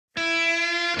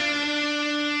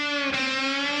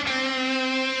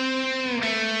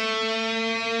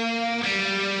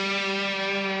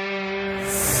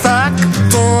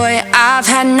I've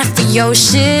had enough of your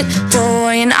shit,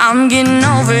 boy, and I'm getting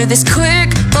over this quick,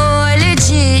 boy,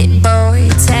 legit, boy.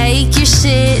 Take your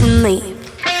shit and leave.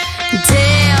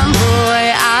 Damn, boy,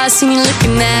 I seen you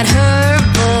looking at her,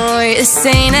 boy. This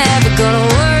ain't ever gonna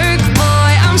work,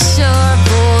 boy, I'm sure,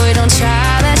 boy. Don't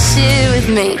try that shit with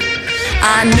me.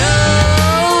 I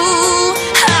know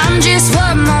I'm just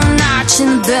one more notch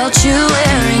in the belt you're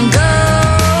wearing. Go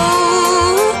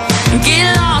get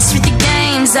lost with the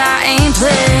games I ain't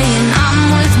playing. I'm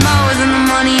worth more than the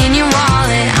money in your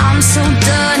wallet. I'm so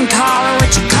done, call it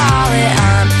what you call it.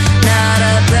 I'm not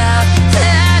about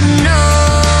that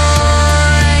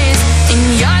noise. And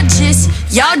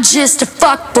you're just a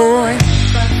fuckboy.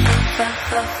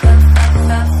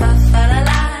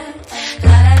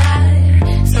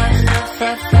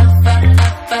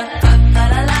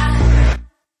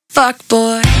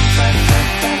 Fuckboy.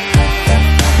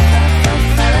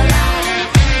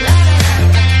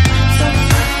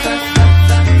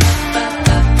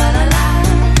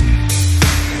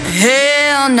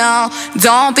 Hell no,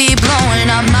 don't be blowing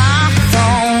up my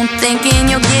phone, thinking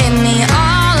you'll get me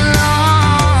all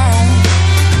alone.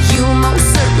 You most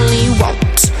certainly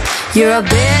won't. You're a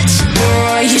bitch,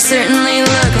 boy, you certainly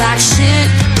look like shit,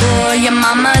 boy. Your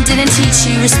mama didn't teach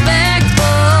you respect,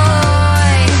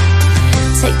 boy.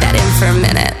 Take that in for a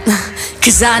minute,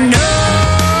 cause I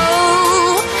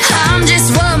know I'm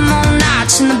just one more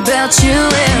notch in the belt you're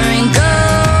wearing. Go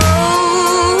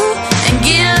and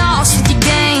get lost with your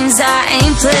games I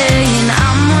ain't playing.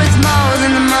 I'm worth more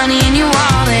than the money in your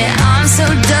wallet. I'm so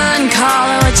done,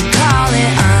 call it what you call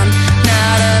it. I'm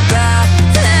not about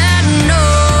that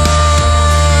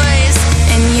noise.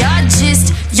 And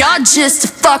you're just a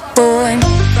fuckboy.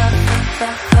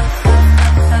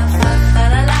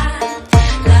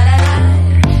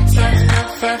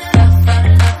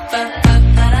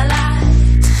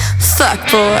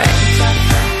 Fuckboy.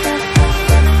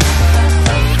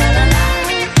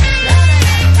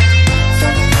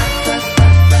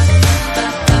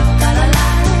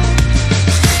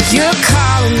 You're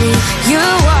calling me,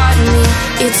 you're wanting me,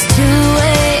 it's 2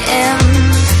 AM.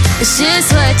 It's just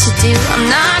what you do, I'm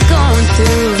not going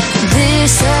through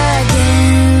this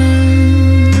again.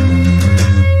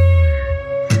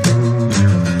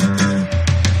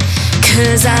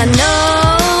 Cause I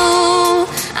know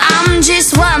I'm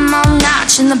just one more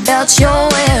notch in the belt you're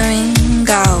wearing.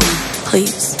 Go,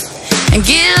 please, and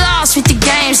get lost with the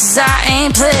games, cause I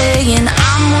ain't playing.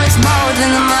 I'm worth more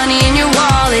than the money in your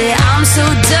wallet. I'm so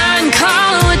done,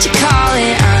 call it what you call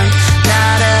it. I'm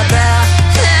not about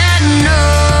that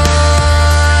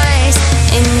noise.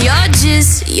 And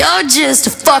you're just a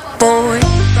fuckboy.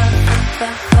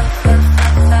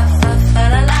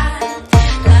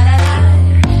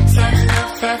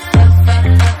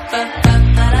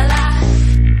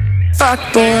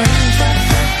 Fuckboy.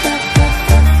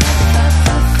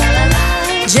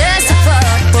 Just a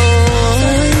fuckboy.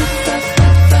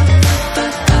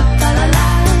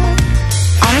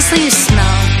 Honestly, you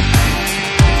smell,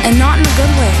 and not in a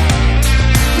good way.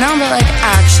 No, but like,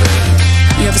 actually,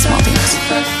 you have a small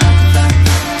penis.